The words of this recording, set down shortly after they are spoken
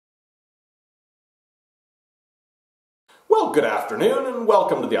Well, good afternoon and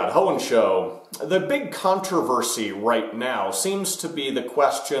welcome to the Idahoan Show. The big controversy right now seems to be the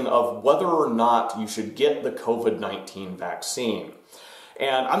question of whether or not you should get the COVID-19 vaccine.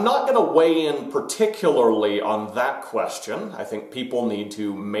 And I'm not going to weigh in particularly on that question. I think people need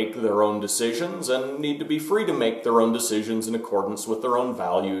to make their own decisions and need to be free to make their own decisions in accordance with their own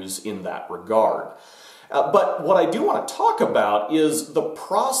values in that regard. But what I do want to talk about is the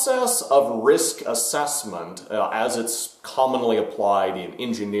process of risk assessment as it's commonly applied in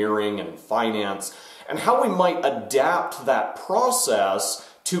engineering and in finance, and how we might adapt that process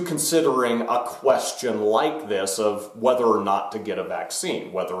to considering a question like this of whether or not to get a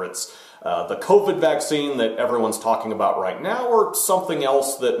vaccine, whether it's the COVID vaccine that everyone's talking about right now or something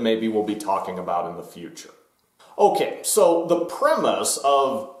else that maybe we'll be talking about in the future. Okay, so the premise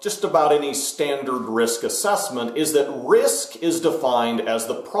of just about any standard risk assessment is that risk is defined as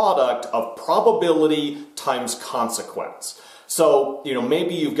the product of probability times consequence. So,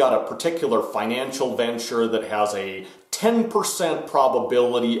 maybe you've got a particular financial venture that has a 10%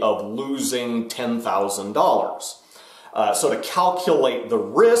 probability of losing $10,000. So to calculate the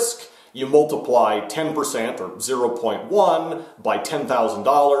risk, you multiply 10% or 0.1 by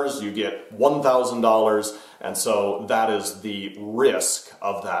 $10,000, you get $1,000, and so that is the risk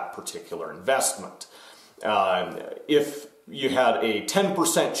of that particular investment. If you had a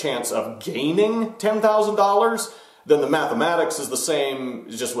 10% chance of gaining $10,000, then the mathematics is the same,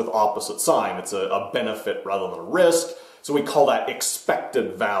 just with opposite sign. It's a benefit rather than a risk. So we call that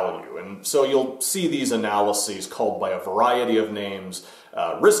expected value. And so you'll see these analyses called by a variety of names: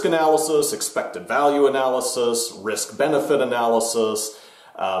 risk analysis, expected value analysis, risk-benefit analysis.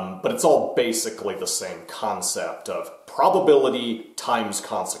 But it's all basically the same concept of probability times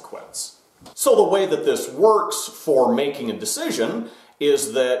consequence. So the way that this works for making a decision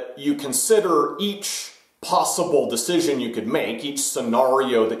is that you consider each possible decision you could make, each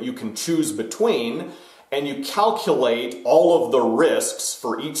scenario that you can choose between, and you calculate all of the risks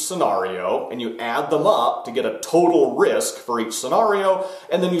for each scenario, and you add them up to get a total risk for each scenario,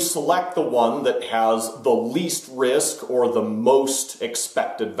 and then you select the one that has the least risk or the most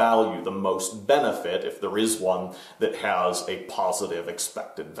expected value, the most benefit, if there is one that has a positive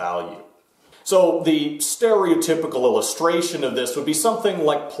expected value. So the stereotypical illustration of this would be something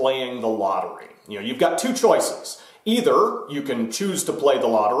like playing the lottery. You've got two choices. Either you can choose to play the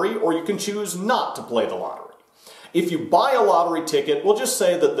lottery or you can choose not to play the lottery. If you buy a lottery ticket, we'll just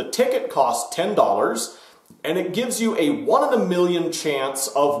say that the ticket costs $10 and it gives you a 1 in a million chance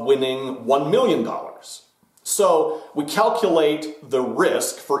of winning $1 million. So we calculate the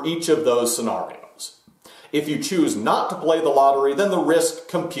risk for each of those scenarios. If you choose not to play the lottery, then the risk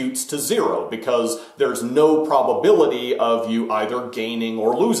computes to 0 because there's no probability of you either gaining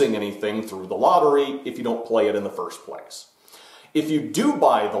or losing anything through the lottery if you don't play it in the first place. If you do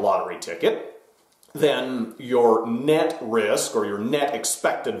buy the lottery ticket, then your net risk or your net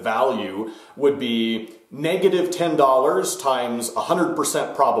expected value would be negative $10 times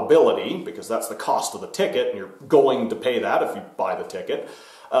 100% probability, because that's the cost of the ticket and you're going to pay that if you buy the ticket,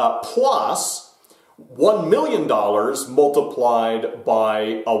 plus $1 million multiplied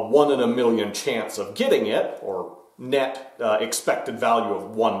by a 1 in a million chance of getting it, or net expected value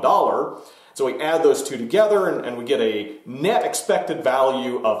of $1. So we add those two together and we get a net expected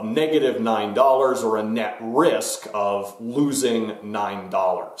value of negative $9, or a net risk of losing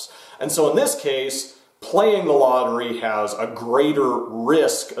 $9. And so in this case, playing the lottery has a greater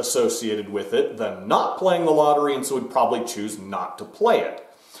risk associated with it than not playing the lottery, and so we'd probably choose not to play it.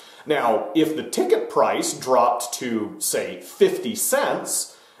 Now, if the ticket price dropped to, say, 50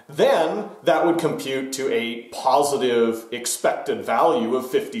 cents, then that would compute to a positive expected value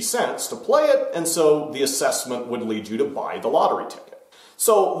of 50 cents to play it, and so the assessment would lead you to buy the lottery ticket.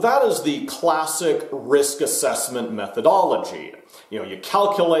 So that is the classic risk assessment methodology. You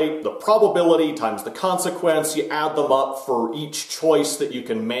calculate the probability times the consequence, you add them up for each choice that you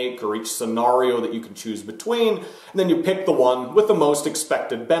can make or each scenario that you can choose between, and then you pick the one with the most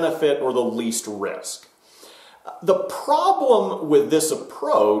expected benefit or the least risk. The problem with this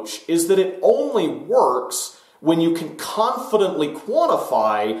approach is that it only works when you can confidently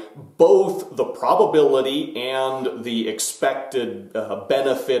quantify both the probability and the expected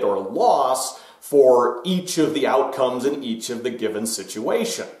benefit or loss for each of the outcomes in each of the given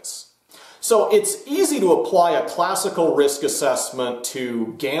situations. So it's easy to apply a classical risk assessment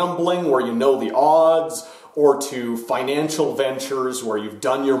to gambling where you know the odds, or to financial ventures where you've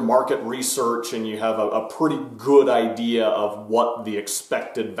done your market research and you have a pretty good idea of what the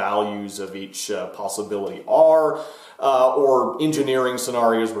expected values of each possibility are, or engineering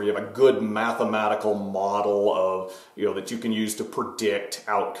scenarios where you have a good mathematical model of, that you can use to predict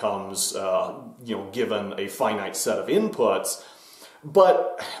outcomes, given a finite set of inputs.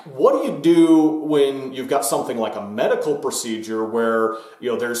 But what do you do when you've got something like a medical procedure where,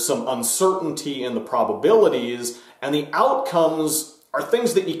 there's some uncertainty in the probabilities and the outcomes are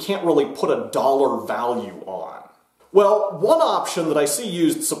things that you can't really put a dollar value on? Well, one option that I see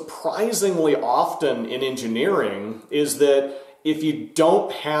used surprisingly often in engineering is that if you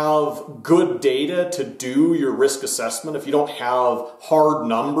don't have good data to do your risk assessment, if you don't have hard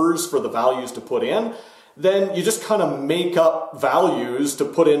numbers for the values to put in, then you just kind of make up values to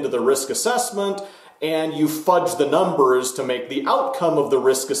put into the risk assessment, and you fudge the numbers to make the outcome of the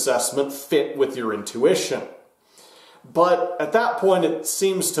risk assessment fit with your intuition. But at that point, it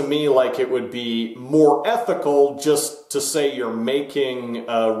seems to me like it would be more ethical just to say you're making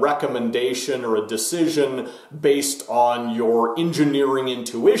a recommendation or a decision based on your engineering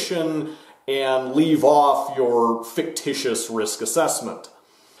intuition and leave off your fictitious risk assessment.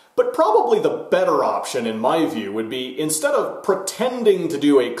 But probably the better option, in my view, would be instead of pretending to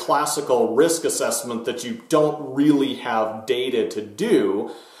do a classical risk assessment that you don't really have data to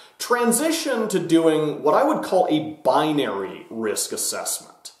do, transition to doing what I would call a binary risk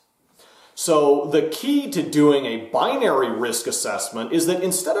assessment. So the key to doing a binary risk assessment is that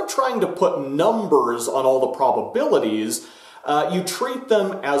instead of trying to put numbers on all the probabilities, you treat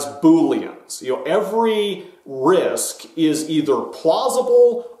them as Booleans. Every risk is either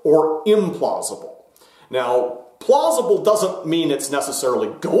plausible or implausible. Now, plausible doesn't mean it's necessarily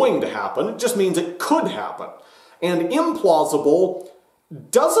going to happen, it just means it could happen. And implausible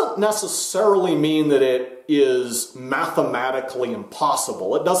doesn't necessarily mean that it is mathematically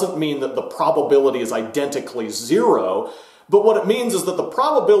impossible. It doesn't mean that the probability is identically zero, but what it means is that the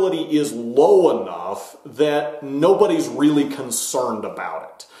probability is low enough that nobody's really concerned about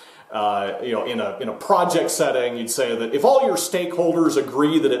it. In a project setting, you'd say that if all your stakeholders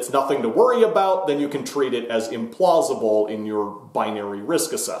agree that it's nothing to worry about, then you can treat it as implausible in your binary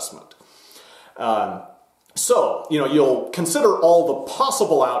risk assessment. So, you'll consider all the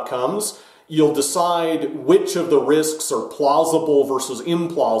possible outcomes. You'll decide which of the risks are plausible versus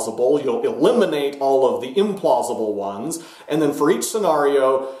implausible. You'll eliminate all of the implausible ones. And then for each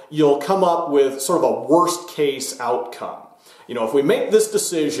scenario, you'll come up with sort of a worst case outcome. If we make this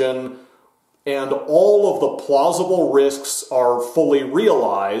decision and all of the plausible risks are fully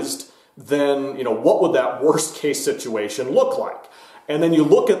realized, then, what would that worst case situation look like? And then you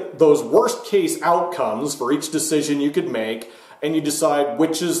look at those worst case outcomes for each decision you could make, and you decide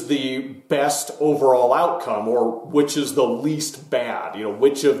which is the best overall outcome or which is the least bad.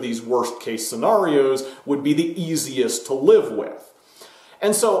 Which of these worst case scenarios would be the easiest to live with.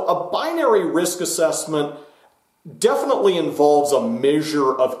 And so a binary risk assessment definitely involves a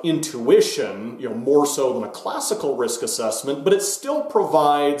measure of intuition, more so than a classical risk assessment, but it still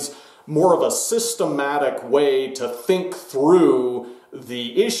provides more of a systematic way to think through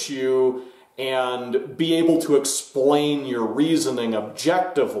the issue and be able to explain your reasoning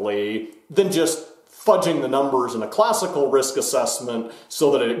objectively than just fudging the numbers in a classical risk assessment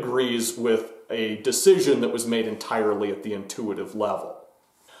so that it agrees with a decision that was made entirely at the intuitive level.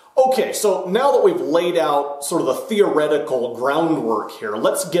 Okay, so now that we've laid out sort of the theoretical groundwork here,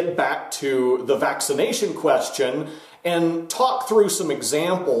 let's get back to the vaccination question and talk through some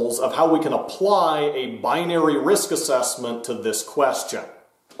examples of how we can apply a binary risk assessment to this question.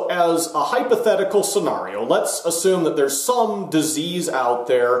 As a hypothetical scenario, let's assume that there's some disease out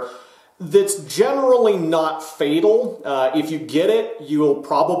there that's generally not fatal. If you get it, you'll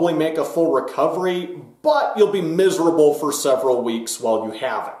probably make a full recovery, but you'll be miserable for several weeks while you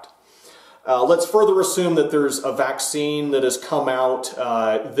have it. Let's further assume that there's a vaccine that has come out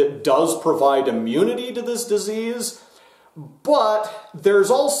that does provide immunity to this disease, but there's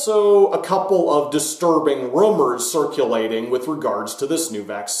also a couple of disturbing rumors circulating with regards to this new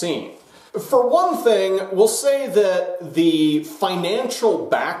vaccine. For one thing, we'll say that the financial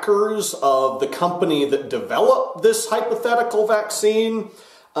backers of the company that developed this hypothetical vaccine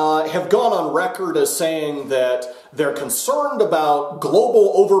have gone on record as saying that they're concerned about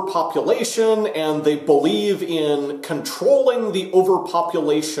global overpopulation and they believe in controlling the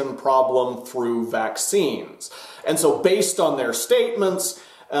overpopulation problem through vaccines. And so based on their statements,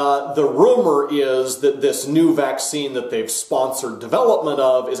 the rumor is that this new vaccine that they've sponsored development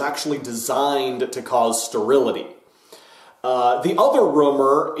of is actually designed to cause sterility. The other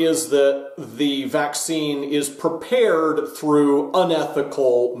rumor is that the vaccine is prepared through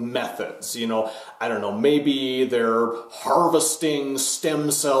unethical methods. You know, I don't know, maybe they're harvesting stem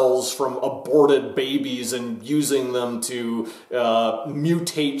cells from aborted babies and using them to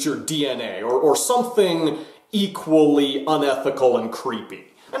mutate your DNA, or something equally unethical and creepy.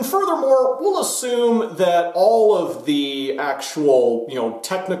 And furthermore, we'll assume that all of the actual,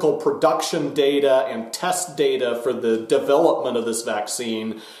 technical production data and test data for the development of this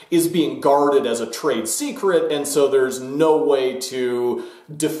vaccine is being guarded as a trade secret, and so there's no way to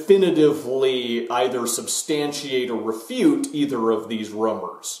definitively either substantiate or refute either of these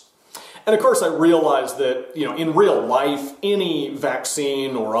rumors. And of course, I realize that, in real life, any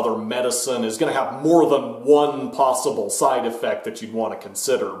vaccine or other medicine is going to have more than one possible side effect that you'd want to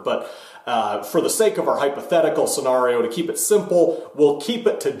consider. But for the sake of our hypothetical scenario, to keep it simple, we'll keep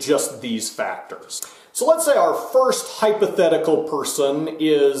it to just these factors. So let's say our first hypothetical person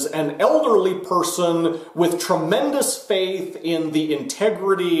is an elderly person with tremendous faith in the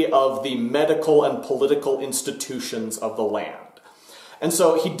integrity of the medical and political institutions of the land. And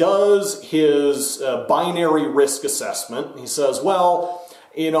so he does his binary risk assessment. He says, well,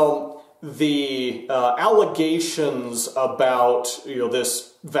 the allegations about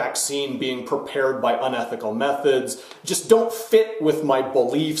this vaccine being prepared by unethical methods just don't fit with my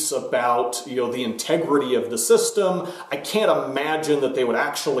beliefs about the integrity of the system. I can't imagine that they would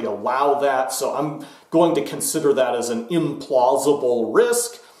actually allow that, so I'm going to consider that as an implausible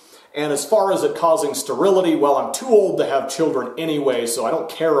risk. And as far as it causing sterility, well, I'm too old to have children anyway, so I don't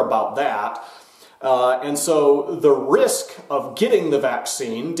care about that. And so the risk of getting the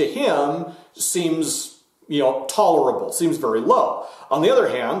vaccine to him seems, tolerable, seems very low. On the other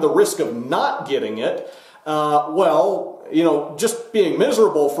hand, the risk of not getting it, just being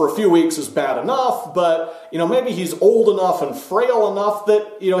miserable for a few weeks is bad enough, but, maybe he's old enough and frail enough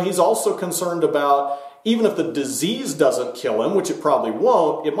that, he's also concerned about, even if the disease doesn't kill him, which it probably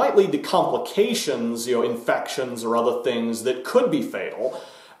won't, it might lead to complications, infections or other things that could be fatal.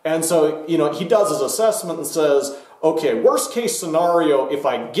 And so, he does his assessment and says, okay, worst case scenario, if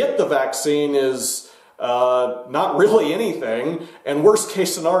I get the vaccine is not really anything, and worst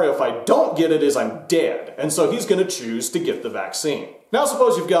case scenario, if I don't get it, is I'm dead. And so he's going to choose to get the vaccine. Now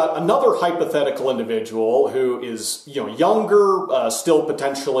suppose you've got another hypothetical individual who is, younger, still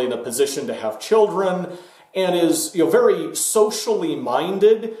potentially in a position to have children, and is, very socially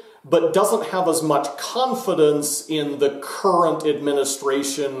minded, but doesn't have as much confidence in the current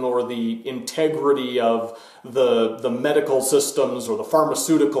administration or the integrity of the medical systems or the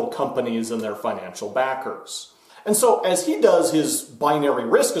pharmaceutical companies and their financial backers. And so as he does his binary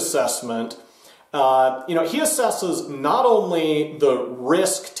risk assessment, he assesses not only the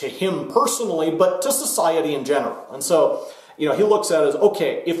risk to him personally, but to society in general. And so, he looks at it as,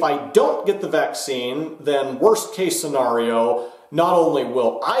 okay, if I don't get the vaccine, then worst case scenario, not only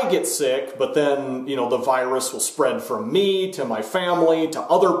will I get sick, but then, the virus will spread from me to my family to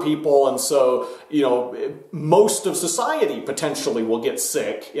other people. And so, most of society potentially will get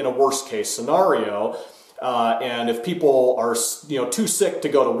sick in a worst case scenario. And if people are, too sick to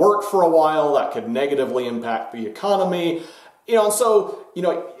go to work for a while, that could negatively impact the economy. And so,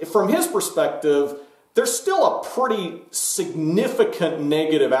 from his perspective, there's still a pretty significant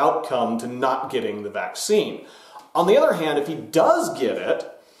negative outcome to not getting the vaccine. On the other hand, if he does get it,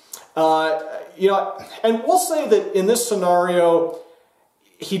 and we'll say that in this scenario,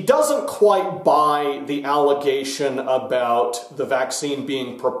 he doesn't quite buy the allegation about the vaccine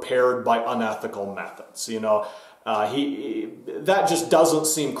being prepared by unethical methods. That just doesn't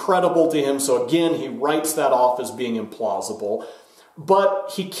seem credible to him, so again, he writes that off as being implausible.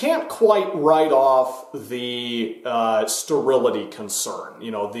 But he can't quite write off the sterility concern.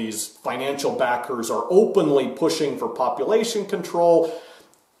 These financial backers are openly pushing for population control.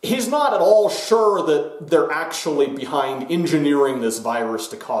 He's not at all sure that they're actually behind engineering this virus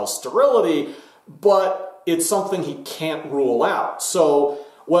to cause sterility, but it's something he can't rule out. So,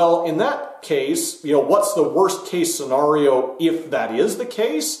 well, in that case, what's the worst case scenario if that is the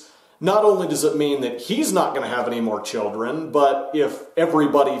case? Not only does it mean that he's not going to have any more children, but if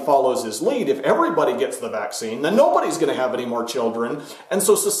everybody follows his lead, if everybody gets the vaccine, then nobody's going to have any more children. And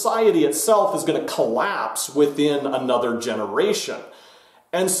so society itself is going to collapse within another generation.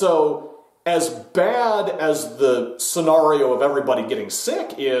 And so as bad as the scenario of everybody getting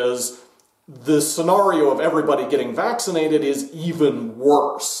sick is, the scenario of everybody getting vaccinated is even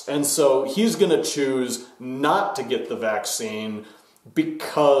worse. And so he's going to choose not to get the vaccine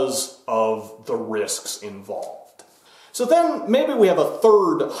because of the risks involved. So then maybe we have a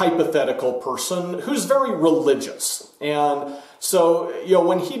third hypothetical person who's very religious. And so,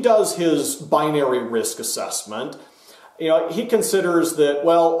 when he does his binary risk assessment, he considers that,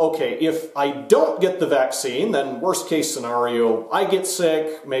 well, okay, if I don't get the vaccine, then worst case scenario, I get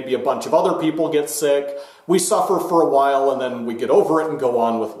sick, maybe a bunch of other people get sick, we suffer for a while, and then we get over it and go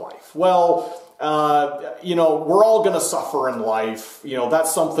on with life. Well, we're all going to suffer in life.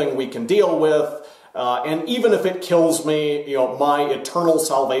 That's something we can deal with. And even if it kills me, my eternal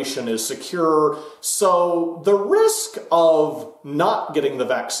salvation is secure. So the risk of not getting the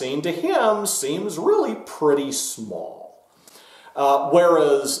vaccine to him seems really pretty small.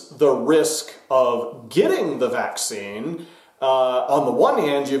 Whereas the risk of getting the vaccine, on the one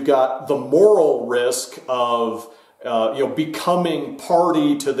hand, you've got the moral risk of becoming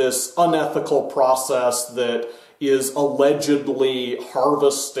party to this unethical process that is allegedly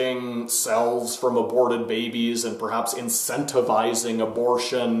harvesting cells from aborted babies and perhaps incentivizing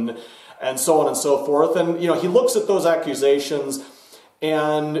abortion and so on and so forth. And, he looks at those accusations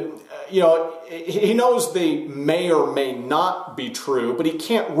and, he knows they may or may not be true, but he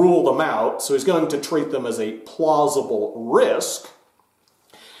can't rule them out, so he's going to treat them as a plausible risk.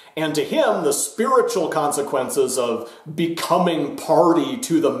 And to him, the spiritual consequences of becoming party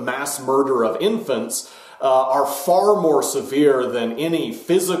to the mass murder of infants are far more severe than any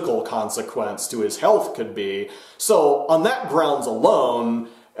physical consequence to his health could be. So on that grounds alone,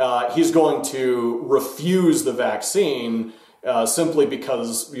 he's going to refuse the vaccine simply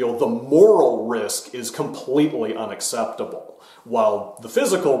because the moral risk is completely unacceptable, while the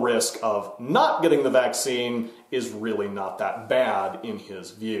physical risk of not getting the vaccine is really not that bad in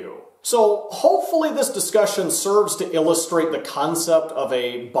his view. So hopefully this discussion serves to illustrate the concept of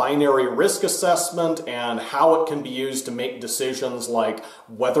a binary risk assessment and how it can be used to make decisions like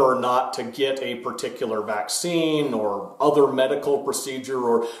whether or not to get a particular vaccine or other medical procedure,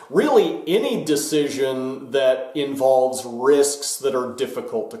 or really any decision that involves risks that are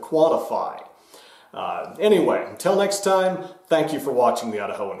difficult to quantify. Anyway, until next time, thank you for watching The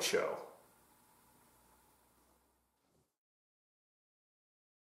Idahoan Show.